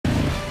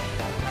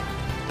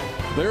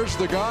There's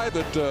the guy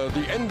that the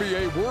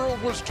NBA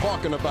world was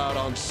talking about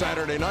on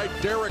Saturday night,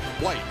 Derek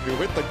White, who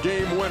hit the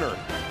game winner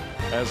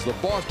as the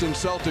Boston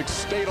Celtics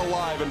stayed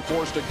alive and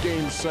forced a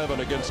Game 7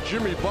 against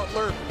Jimmy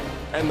Butler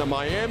and the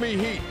Miami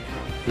Heat,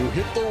 who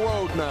hit the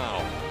road now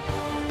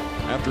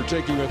after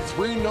taking a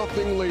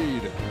 3-0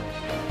 lead,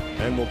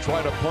 and will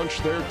try to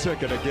punch their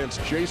ticket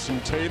against Jason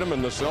Tatum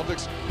and the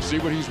Celtics. See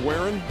what he's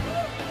wearing?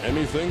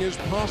 Anything is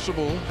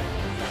possible.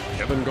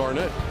 Kevin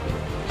Garnett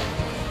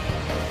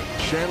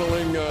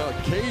channeling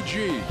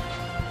KG.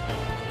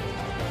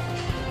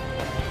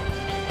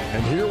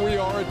 And here we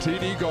are at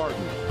TD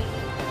Garden.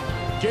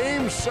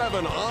 Game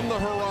 7 on the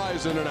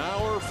horizon an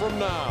hour from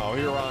now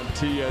here on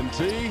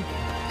TNT.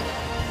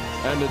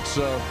 And it's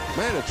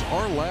man, it's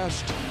our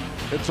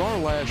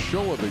last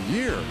show of the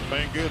year.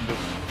 Thank goodness.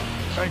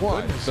 Thank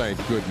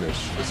goodness.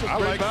 This is I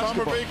like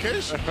basketball. Summer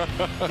vacation.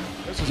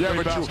 This is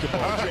great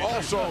basketball.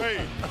 Also,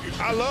 hey,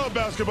 I love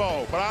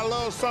basketball, but I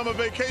love summer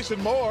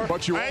vacation more.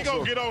 But I ain't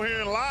gonna get on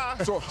here and lie.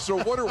 So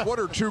what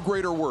are two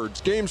greater words?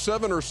 Game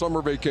 7 or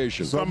summer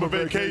vacation? Summer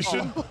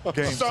vacation.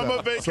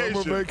 Summer vacation.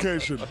 Summer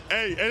vacation.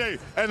 Hey,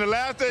 and the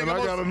last thing. And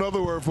I got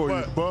another word for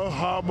you.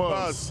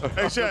 Bahamas.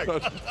 Hey,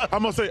 Shaq,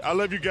 I'm gonna say I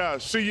love you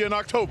guys. See you in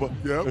October.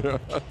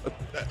 Yep.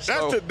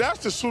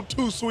 That's the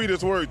two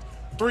sweetest words.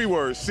 3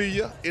 words. See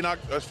ya in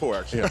October. That's 4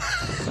 actually.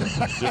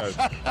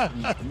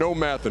 Yeah. No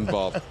math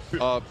involved.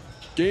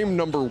 Game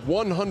number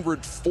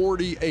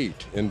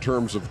 148 in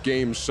terms of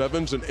Game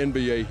 7s in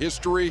NBA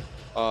history.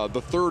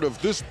 The third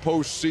of this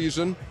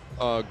postseason.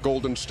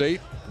 Golden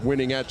State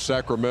winning at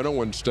Sacramento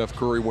when Steph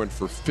Curry went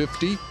for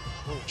 50.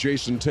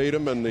 Jason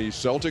Tatum and the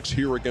Celtics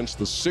here against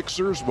the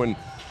Sixers when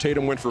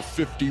Tatum went for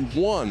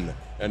 51.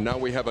 And now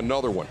we have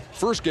another one.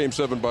 First Game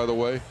 7, by the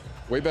way,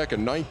 way back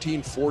in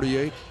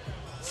 1948.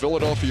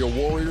 Philadelphia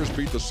Warriors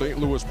beat the St.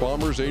 Louis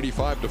Bombers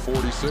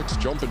 85-46.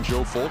 Jumpin'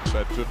 Joe Fultz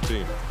at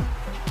 15.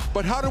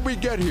 But how did we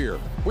get here?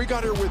 We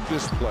got here with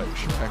this play,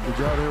 Shaq. We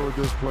got here with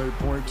this play,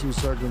 0.2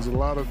 seconds. A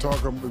lot of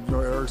talk, Eric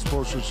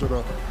Spoelstra should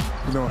have,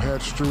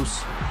 had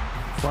Strus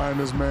find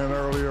this man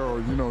earlier or,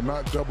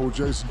 not double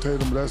Jason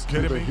Tatum. But that's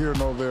neither here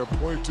nor there.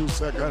 0.2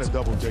 seconds. Got to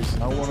double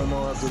Jason. I want to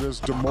know after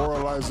this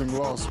demoralizing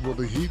loss, will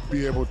the Heat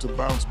be able to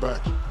bounce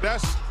back?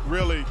 That's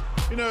really,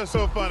 it's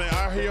so funny.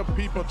 I hear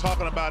people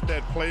talking about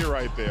that play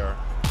right there.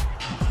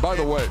 By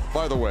the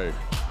way,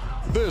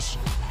 this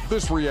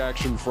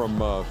reaction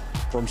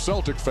from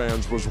Celtic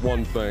fans was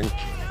one thing.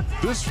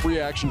 This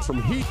reaction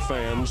from Heat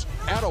fans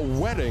at a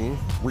wedding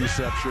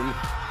reception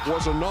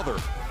was another.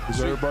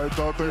 Because everybody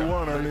thought they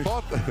won, They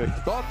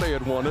thought they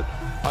had won it.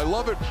 I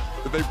love it.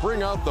 They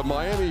bring out the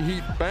Miami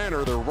Heat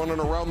banner. They're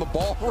running around the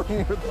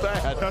ballroom with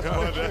that. That's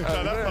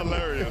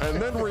hilarious. And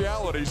then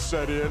reality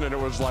set in, and it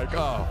was like,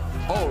 yeah.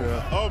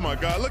 Oh my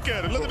God! Look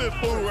at it. Look at this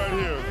fool right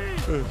here.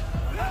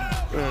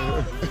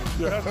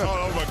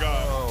 Oh my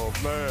God. Oh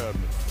man.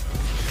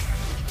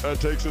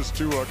 That takes us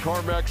to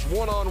Carmack's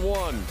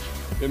one-on-one.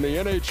 In the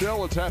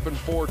NHL, it's happened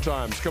 4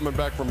 times, coming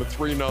back from a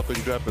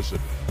 3-0 deficit.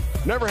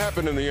 Never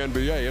happened in the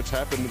NBA. It's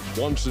happened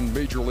once in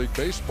Major League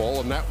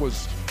Baseball, and that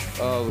was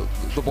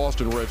the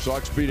Boston Red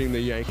Sox beating the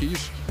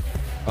Yankees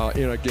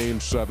in a Game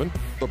 7.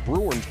 The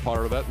Bruins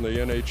part of that in the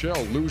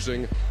NHL,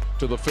 losing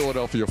to the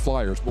Philadelphia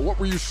Flyers. But what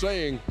were you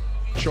saying,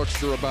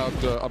 Chuckster,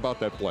 about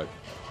that play?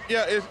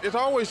 Yeah, it's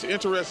always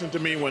interesting to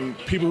me when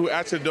people who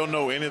actually don't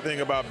know anything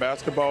about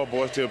basketball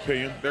voice their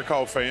opinion. They're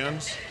called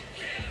fans.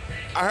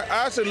 I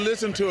actually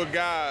listened to a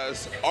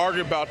guys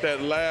argue about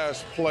that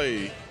last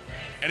play,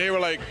 and they were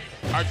like,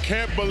 I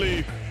can't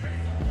believe.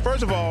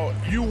 First of all,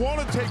 you want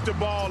to take the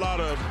ball out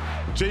of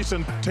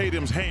Jason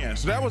Tatum's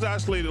hands. That was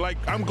actually,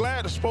 I'm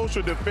glad the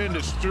Spoelstra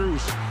defended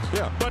Strus.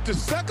 Yeah. But the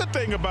second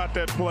thing about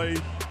that play,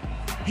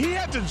 he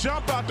had to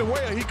jump out the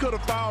way, or he could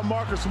have fouled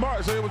Marcus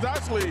Smart. So it was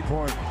actually, it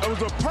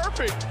was a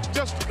perfect,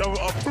 just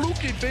a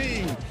fluky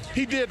thing.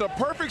 He did the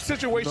perfect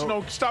situation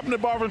on stopping the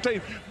ball from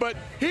Tatum. But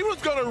he was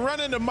going to run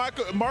into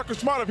Marcus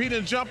Smart if he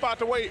didn't jump out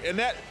the way. And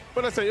that,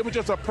 but I say, it was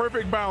just a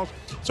perfect bounce.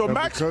 So and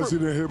Max, because he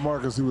didn't hit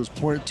Marcus, he was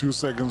 0.2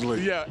 seconds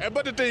late. Yeah,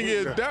 but the thing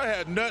is, that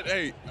had nothing.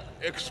 Hey,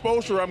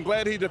 exposure. I'm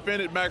glad he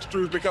defended Max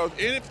Strus, because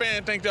any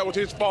fan thinks that was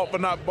his fault for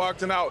not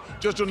boxing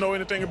out, just to know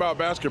anything about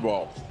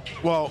basketball.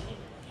 Well,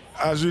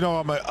 as you know,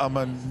 I'm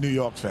a New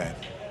York fan.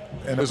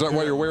 And is that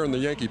why you're wearing the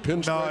Yankee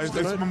pinstripes? No,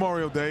 it's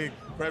Memorial Day,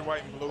 red,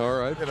 white, and blue. All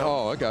right.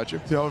 Oh, I got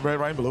you. Red,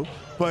 white, and blue.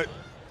 But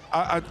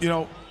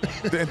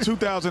in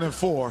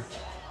 2004,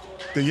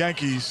 the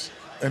Yankees,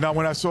 and now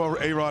when I saw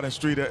A-Rod and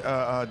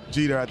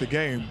Jeter at the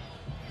game,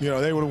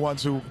 they were the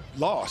ones who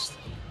lost.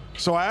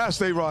 So I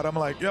asked A-Rod, I'm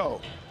like, yo,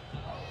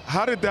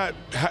 how did that,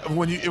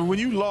 when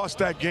you lost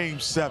that Game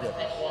 7,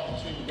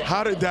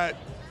 how did that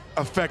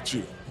affect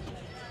you?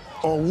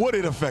 Or would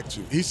it affect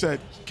you? He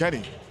said,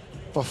 Kenny,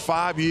 for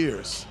 5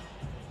 years,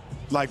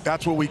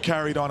 that's what we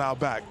carried on our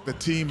back, the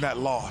team that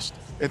lost,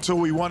 until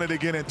we won it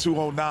again in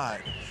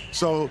 2009.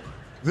 So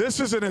this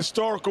is an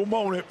historical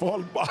moment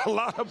for a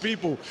lot of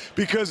people,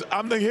 because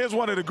here's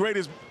one of the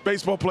greatest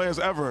baseball players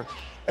ever,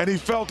 and he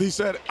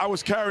said, I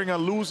was carrying a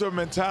loser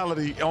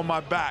mentality on my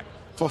back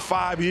for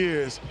 5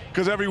 years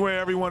because everywhere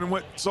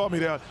everyone saw me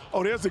there,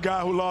 oh, there's the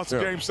guy who lost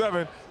Game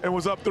 7 and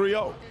was up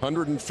 3-0.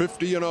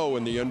 150-0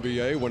 in the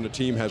NBA when the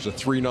team has a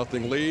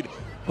 3-0 lead.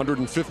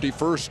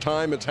 151st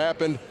time it's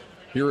happened.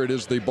 Here it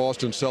is, the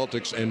Boston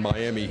Celtics and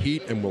Miami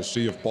Heat, and we'll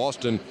see if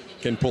Boston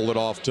can pull it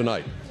off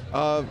tonight.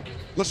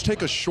 Let's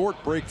take a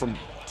short break from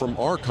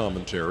our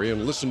commentary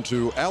and listen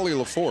to Allie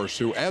LaForce,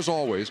 who, as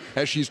always,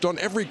 as she's done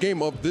every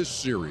game of this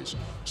series,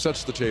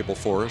 sets the table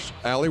for us.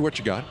 Allie, what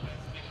you got?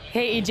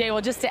 Hey, EJ,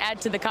 well, just to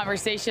add to the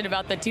conversation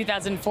about the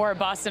 2004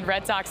 Boston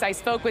Red Sox, I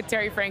spoke with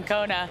Terry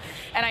Francona,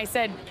 and I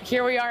said,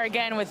 here we are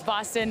again with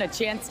Boston, a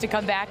chance to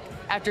come back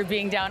after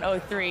being down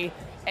 0-3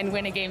 and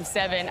win a Game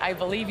 7. I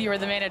believe you were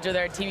the manager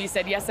there, team. He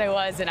said, yes, I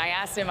was. And I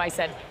asked him, I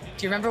said,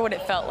 do you remember what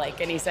it felt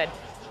like? And he said,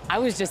 I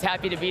was just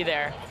happy to be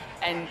there.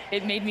 And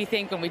it made me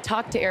think when we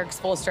talked to Eric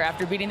Spoelstra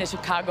after beating the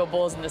Chicago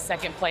Bulls in the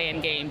second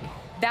play-in game,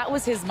 that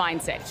was his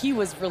mindset. He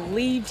was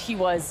relieved.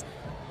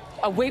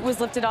 A weight was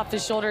lifted off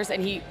his shoulders,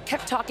 and he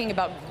kept talking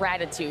about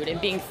gratitude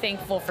and being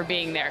thankful for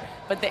being there.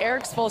 But the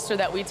Eric Spoelstra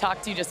that we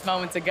talked to just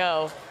moments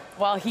ago,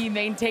 while he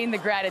maintained the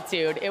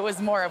gratitude, it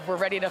was more of, we're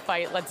ready to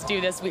fight, let's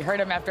do this. We heard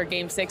him after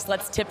Game 6,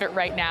 let's tip it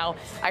right now.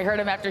 I heard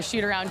him after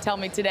shoot-around tell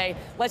me today,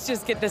 let's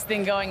just get this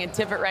thing going and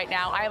tip it right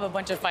now. I have a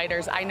bunch of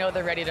fighters, I know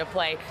they're ready to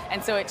play.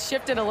 And so it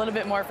shifted a little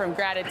bit more from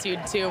gratitude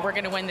to, we're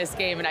gonna win this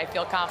game, and I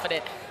feel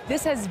confident.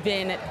 This has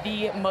been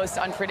the most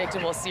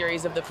unpredictable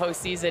series of the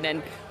postseason,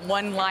 and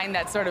one line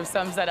that sort of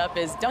sums that up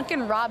is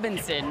Duncan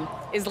Robinson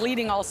is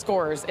leading all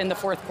scorers in the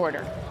fourth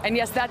quarter. And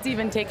yes, that's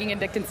even taking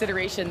into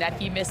consideration that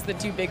he missed the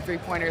 2 big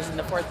three-pointers in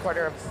the fourth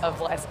quarter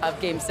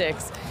of Game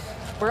 6.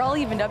 We're all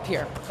evened up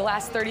here. The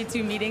last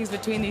 32 meetings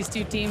between these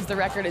two teams, the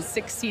record is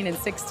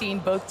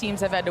 16-16. Both teams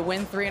have had to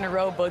win 3 in a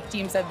row. Both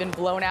teams have been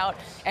blown out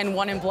and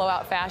won in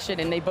blowout fashion,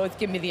 and they both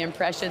give me the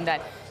impression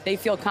that they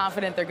feel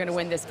confident they're going to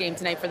win this game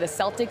tonight. For the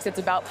Celtics, it's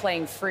about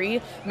playing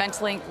free,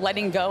 mentally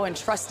letting go and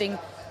trusting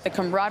the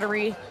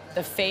camaraderie,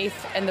 the faith,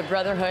 and the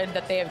brotherhood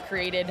that they have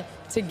created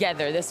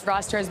together. This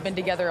roster has been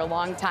together a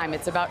long time.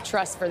 It's about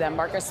trust for them.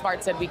 Marcus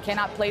Smart said, we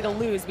cannot play to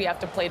lose, we have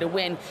to play to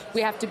win.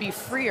 We have to be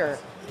freer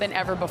than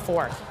ever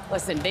before.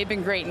 Listen, they've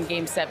been great in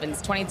Game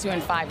 7s,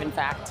 22-5 in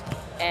fact.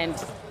 And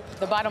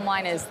the bottom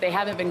line is they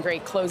haven't been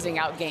great closing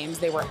out games.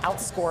 They were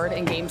outscored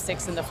in Game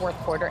 6 in the fourth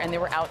quarter, and they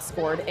were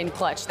outscored in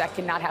clutch. That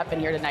cannot happen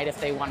here tonight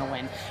if they want to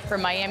win. For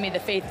Miami, the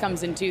faith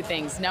comes in 2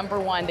 things. Number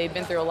 1, they've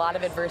been through a lot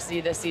of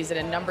adversity this season,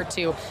 and number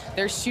 2,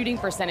 their shooting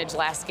percentage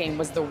last game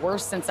was the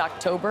worst since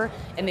October,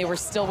 and they were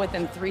still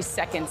within 3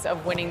 seconds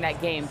of winning that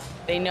game.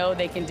 They know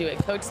they can do it.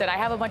 Coach said, I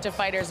have a bunch of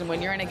fighters, and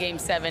when you're in a Game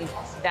 7,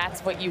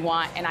 that's what you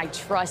want, and I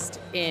trust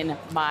in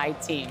my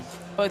team.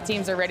 Both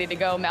teams are ready to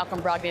go.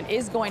 Malcolm Brogdon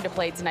is going to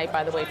play tonight,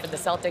 by the way, for the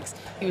Celtics.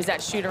 He was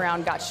at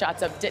shoot-around, got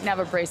shots up, didn't have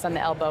a brace on the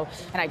elbow.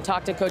 And I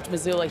talked to Coach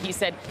Mazzulla. He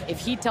said, if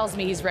he tells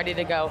me he's ready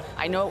to go,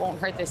 I know it won't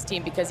hurt this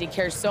team because he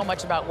cares so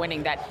much about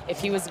winning that if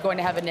he was going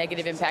to have a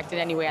negative impact in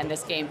any way on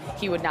this game,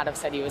 he would not have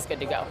said he was good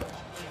to go.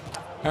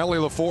 Allie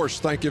LaForce,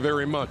 thank you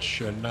very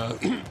much. And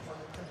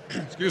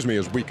excuse me,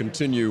 as we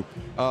continue,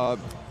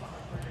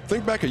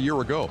 think back a year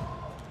ago.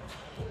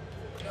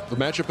 The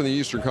matchup in the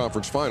Eastern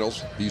Conference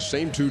Finals, these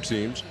same 2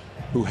 teams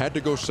who had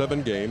to go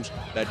 7 games.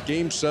 That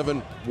Game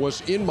 7 was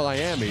in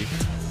Miami,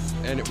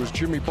 and it was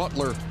Jimmy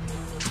Butler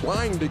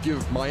trying to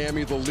give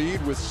Miami the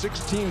lead with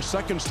 16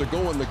 seconds to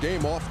go in the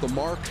game, off the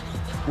mark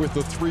with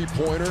the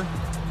 3-pointer.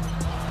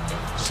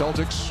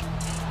 Celtics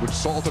would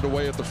salt it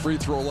away at the free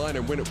throw line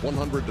and win it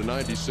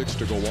 100-96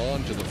 to go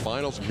on to the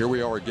finals. And here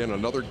we are again,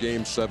 another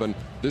Game 7.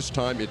 This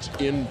time it's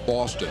in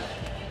Boston.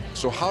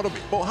 So how do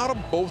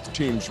both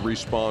teams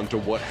respond to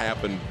what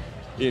happened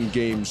in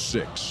Game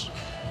 6?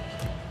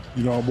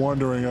 You know, I'm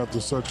wondering,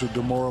 after such a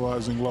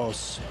demoralizing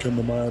loss, can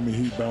the Miami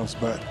Heat bounce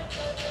back?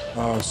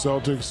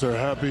 Celtics are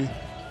happy.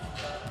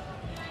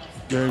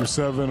 Game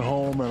 7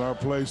 home at our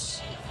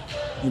place.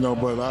 You know,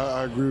 but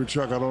I agree with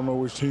Chuck. I don't know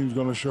which team's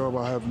going to show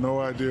up. I have no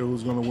idea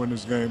who's going to win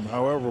this game.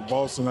 However,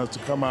 Boston has to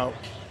come out,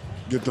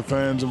 get the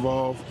fans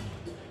involved,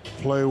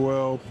 play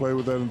well, play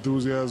with that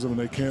enthusiasm, and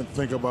they can't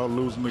think about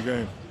losing the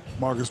game.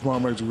 Marcus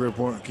Smart makes a great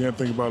point. Can't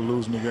think about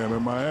losing the game.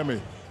 In Miami,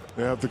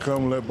 they have to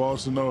come and let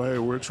Boston know, hey,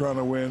 we're trying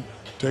to win,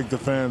 take the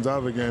fans out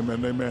of the game,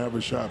 and they may have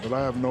a shot. But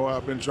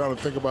I've been trying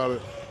to think about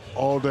it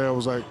all day. I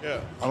was like,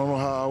 I don't know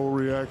how I will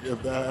react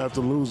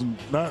after losing.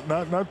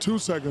 Not 2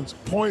 seconds,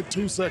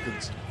 0.2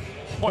 seconds.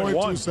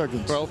 0.2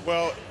 seconds.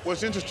 Well,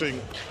 what's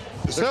interesting,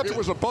 It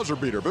was a buzzer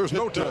beater. There was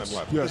no time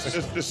left. Yes.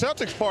 The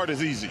Celtics part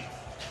is easy.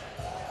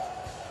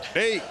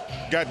 They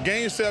got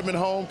Game 7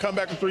 home, come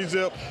back in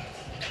 3-zip.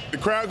 The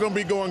crowd gonna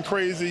be going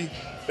crazy.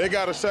 They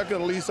got a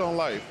second lease on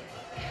life.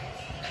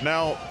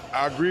 Now,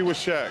 I agree with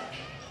Shaq.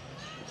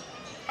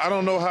 I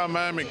don't know how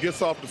Miami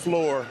gets off the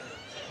floor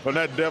from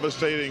that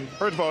devastating.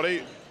 First of all,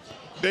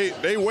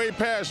 they way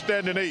past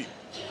standing 8.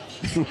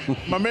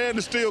 My man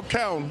is still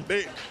counting.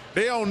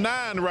 They on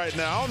 9 right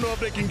now. I don't know if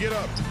they can get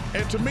up.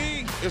 And to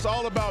me, it's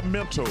all about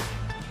mental.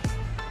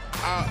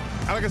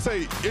 Like I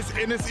say,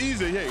 it's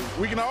easy. Hey,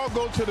 we can all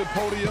go to the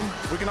podium.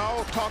 We can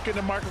all talk in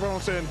the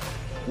microphone saying,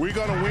 we're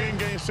going to win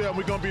Game 7.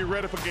 We're going to be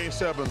ready for Game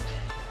 7.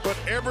 But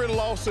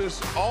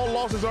all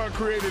losses aren't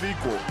created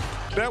equal.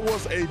 That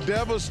was a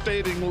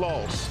devastating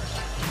loss.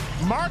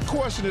 My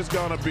question is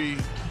going to be,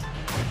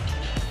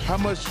 how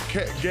much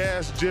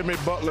gas Jimmy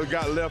Butler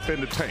got left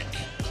in the tank?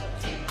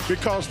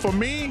 Because for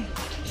me,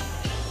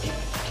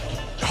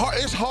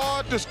 it's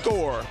hard to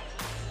score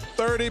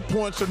 30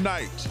 points a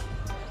night.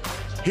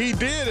 He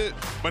did it,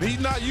 but he's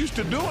not used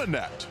to doing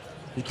that.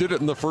 He did it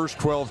in the first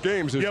 12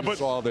 games, as you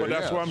saw there. But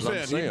that's what I'm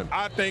saying.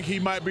 I think he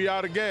might be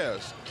out of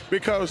gas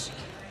because,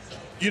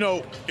 you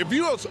know, if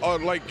you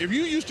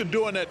used to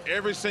doing that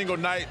every single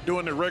night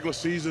during the regular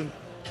season,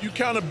 you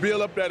kind of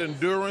build up that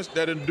endurance.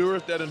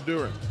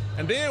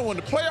 And then when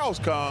the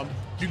playoffs come,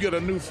 you get a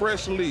new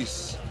fresh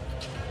lease.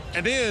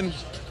 And then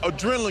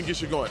adrenaline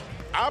gets you going.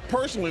 I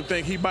personally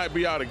think he might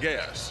be out of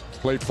gas.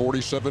 Played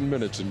 47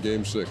 minutes in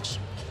Game 6.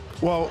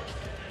 Well,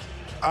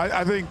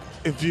 I think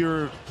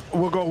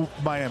we'll go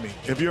Miami.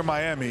 If you're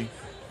Miami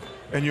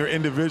and you're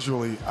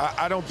individually,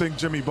 I don't think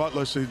Jimmy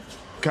Butler should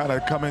kind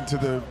of come into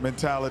the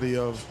mentality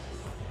of,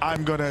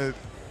 I'm going to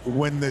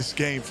win this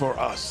game for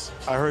us.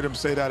 I heard him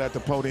say that at the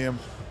podium,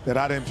 that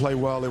I didn't play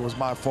well, it was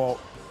my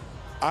fault.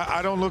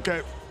 I don't look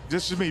at,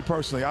 just me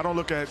personally, I don't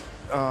look at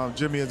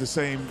Jimmy as the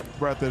same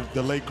breath of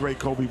the late, great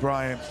Kobe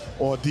Bryant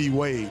or D.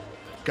 Wade.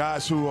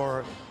 Guys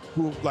who,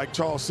 like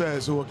Charles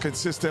says, who are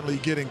consistently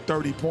getting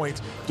 30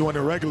 points during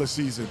the regular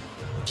season.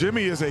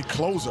 Jimmy is a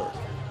closer.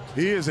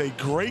 He is a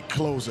great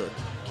closer,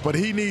 but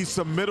he needs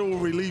some middle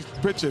relief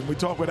pitching. We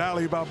talked with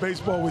Ali about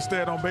baseball, we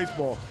stand on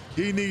baseball.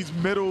 He needs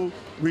middle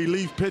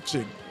relief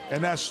pitching,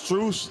 and that's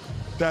Strus,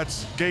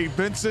 that's Gabe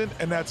Vincent,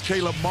 and that's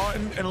Caleb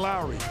Martin and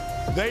Lowry.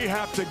 They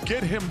have to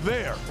get him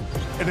there.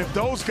 And if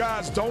those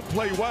guys don't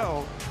play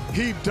well,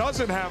 he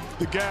doesn't have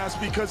the gas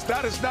because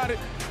that is not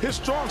his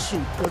strong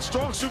suit. The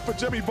strong suit for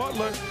Jimmy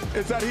Butler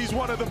is that he's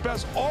one of the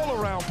best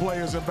all-around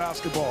players in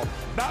basketball,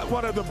 not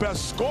one of the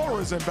best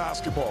scorers in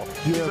basketball.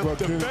 He's a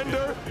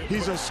defender,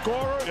 he's a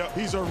scorer,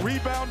 he's a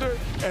rebounder,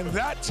 and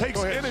that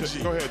takes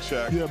energy. Go ahead,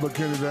 Shaq. Yeah, but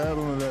Kenny, to add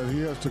on to that, he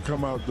has to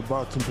come out the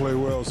box and play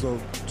well so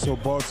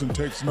Boston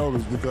takes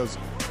notice, because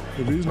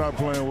if he's not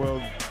playing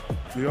well,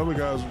 the other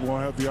guys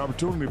won't have the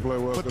opportunity to play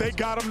well. But they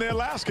got him there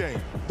last game.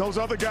 Those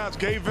other guys,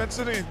 Gabe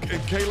Vincent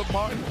and Caleb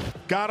Martin,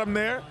 got him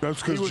there. That's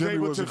because Jimmy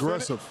was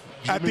aggressive.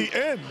 At the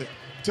end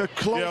to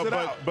close it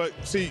out. But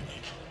see,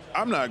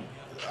 I'm not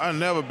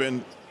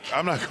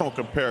going to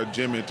compare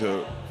Jimmy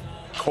to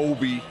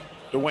Kobe,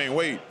 Dwayne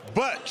Wade.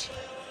 But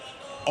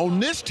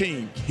on this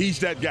team, he's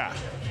that guy.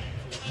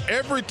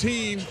 Every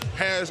team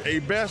has a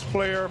best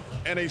player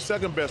and a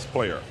second best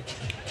player.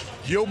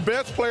 Your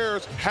best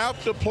players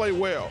have to play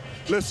well.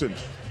 Listen,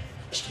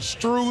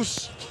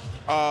 Strus,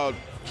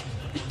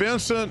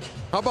 Vincent.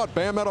 How about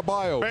Bam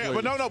Adebayo?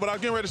 But I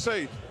was getting ready to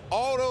say,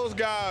 all those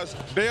guys,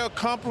 they are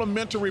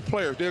complementary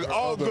players. They're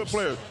all good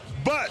players.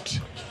 But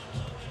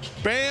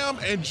Bam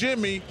and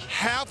Jimmy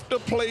have to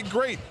play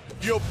great.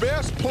 Your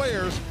best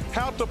players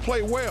have to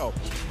play well.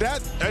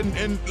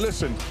 And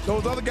listen,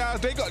 those other guys,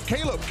 they got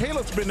Caleb.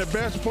 Caleb's been the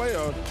best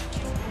player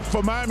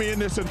for Miami in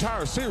this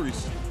entire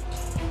series.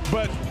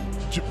 But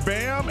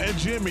Bam and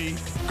Jimmy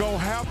gonna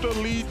have to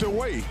lead the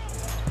way.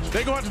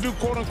 They're gonna have to do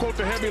quote-unquote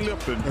the heavy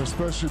lifting.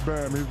 Especially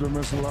Bam. He's been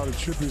missing a lot of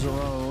chippies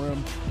around the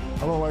rim.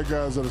 I don't like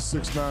guys that are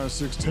 6'9",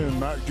 6'10",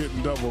 not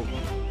getting double.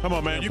 Come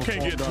on, man. You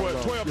can't get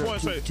 12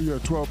 points.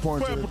 12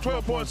 points.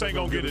 12 points ain't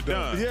gonna get it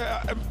done.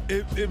 Yeah,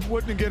 it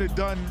wouldn't get it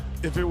done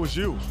if it was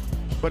you.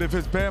 But if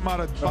it's Bam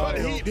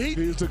Adebayo,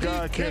 he's the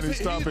guy. Can he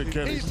stop it?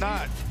 Can he's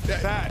not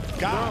that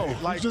guy.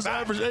 No, he just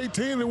averaged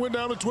 18 and went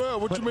down to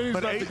 12. What you mean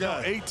he's not the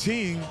guy?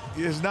 18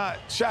 is not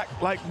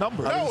Shaq-like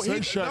numbers. But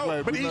he's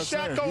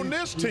Shaq on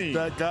this team. He's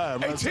that guy.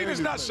 18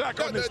 is not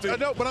Shaq on this team.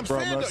 No, but I'm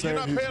saying that you're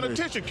not paying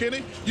attention,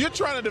 Kenny. You're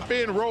trying to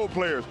defend role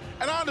players,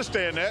 and I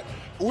understand that.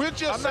 We're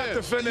just I'm not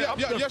defending. I'm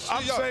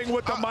saying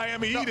what the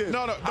Miami Heat is.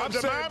 I'm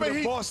saying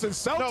the Boston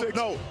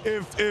Celtics.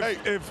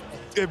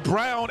 If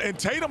Brown and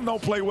Tatum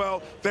don't play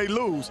well, they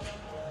lose.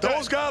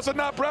 Those guys are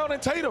not Brown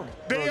and Tatum.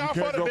 They are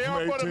for the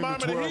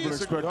Miami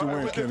Heat.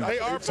 They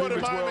are for the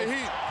Miami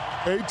Heat.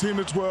 18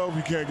 to 12,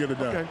 you can't get it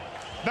done. Okay.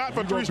 Not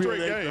for 3 straight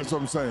games. That's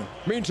what I'm saying.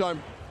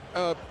 Meantime,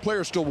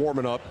 players still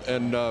warming up,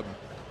 and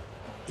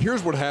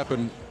here's what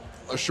happened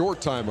a short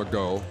time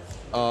ago.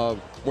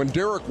 When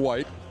Derek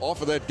White,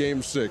 off of that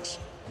Game 6,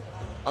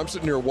 I'm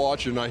sitting here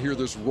watching, I hear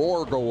this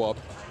roar go up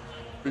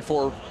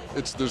before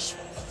it's this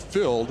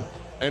filled,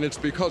 and it's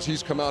because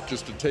he's come out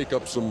just to take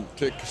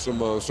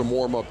some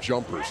warm-up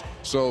jumpers.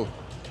 So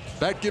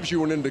that gives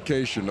you an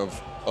indication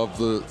of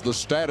the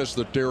status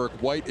that Derek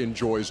White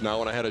enjoys now,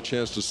 and I had a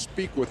chance to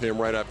speak with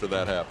him right after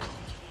that happened.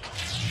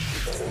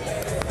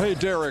 Hey,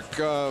 Derek,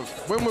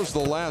 when was the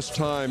last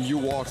time you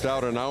walked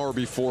out an hour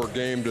before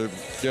game to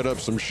get up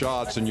some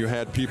shots and you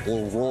had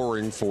people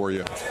roaring for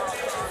you?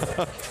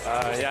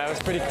 Yeah, it was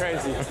pretty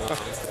crazy. The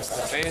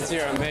fans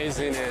here are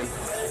amazing, and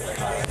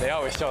they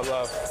always show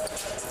love.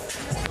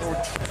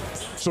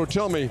 So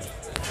tell me,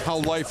 how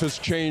life has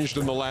changed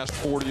in the last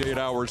 48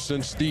 hours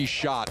since the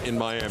shot in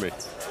Miami.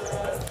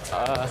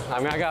 I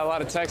mean, I got a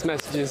lot of text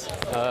messages,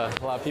 a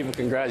lot of people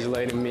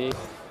congratulating me.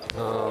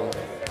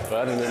 But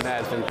other than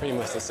that, it's been pretty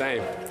much the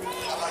same.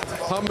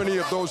 How many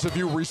of those have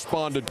you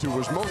responded to?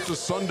 Was most of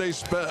Sunday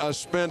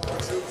spent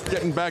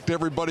getting back to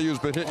everybody who's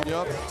been hitting you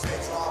up?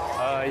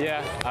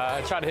 Yeah,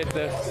 I try to hit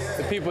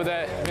the people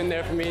that have been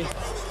there for me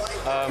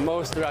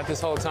most throughout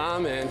this whole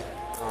time, and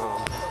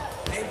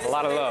a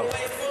lot of love.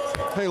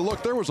 Hey,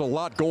 look, there was a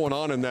lot going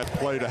on in that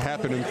play to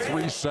happen in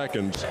 3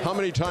 seconds. How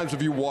many times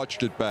have you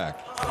watched it back?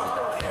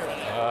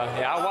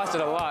 Yeah, I watched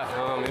it a lot.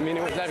 I mean,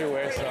 it was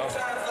everywhere, so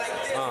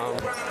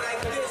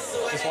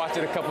just watched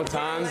it a couple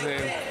times, and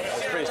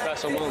it's a pretty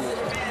special moment.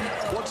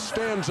 What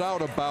stands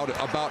out about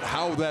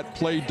how that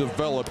play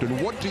developed, and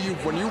what do you,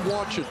 when you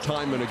watch it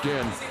time and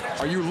again,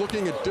 are you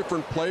looking at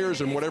different players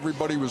and what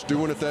everybody was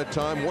doing at that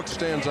time? What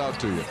stands out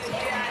to you?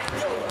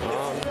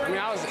 I mean,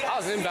 I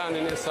was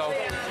inbounding it, so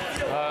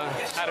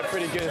had a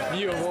pretty good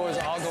view of what was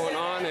all going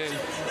on, and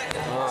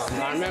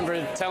I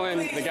remember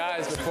telling the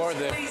guys before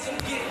the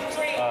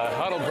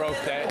huddle broke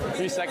that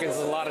 3 seconds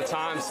is a lot of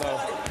time, so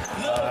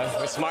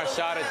a smart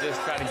shot at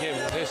just try to get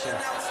in position.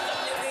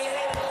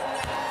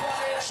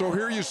 So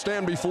here you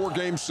stand before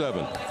Game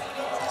 7,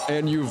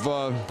 and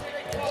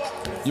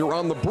you're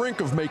on the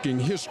brink of making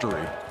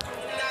history.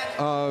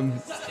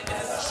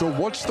 So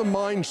what's the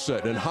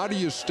mindset, and how do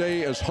you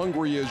stay as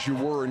hungry as you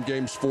were in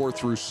Games 4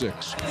 through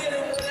 6?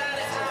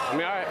 I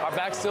mean, our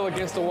back's still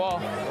against the wall.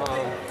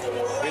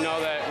 We know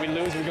that we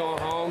lose, we're going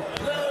home.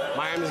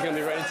 Miami's going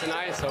to be ready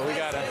tonight, so we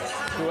got to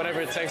do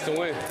whatever it takes to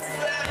win.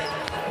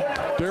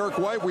 Derek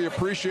White, we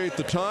appreciate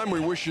the time. We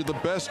wish you the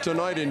best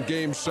tonight in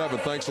Game 7.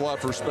 Thanks a lot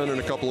for spending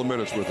a couple of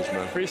minutes with us,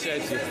 man.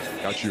 Appreciate you.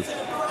 Got you.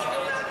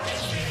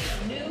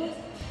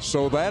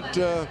 So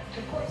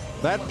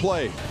that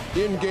play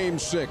in Game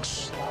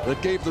 6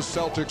 that gave the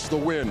Celtics the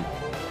win.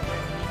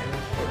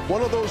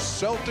 One of those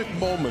Celtic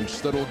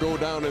moments that'll go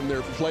down in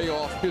their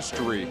playoff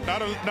history.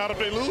 Not if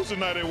they lose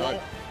tonight, it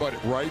won't. But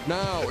right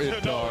now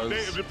it does.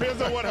 It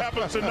depends on what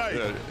happens tonight.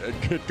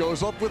 It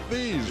goes up with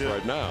these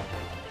right now.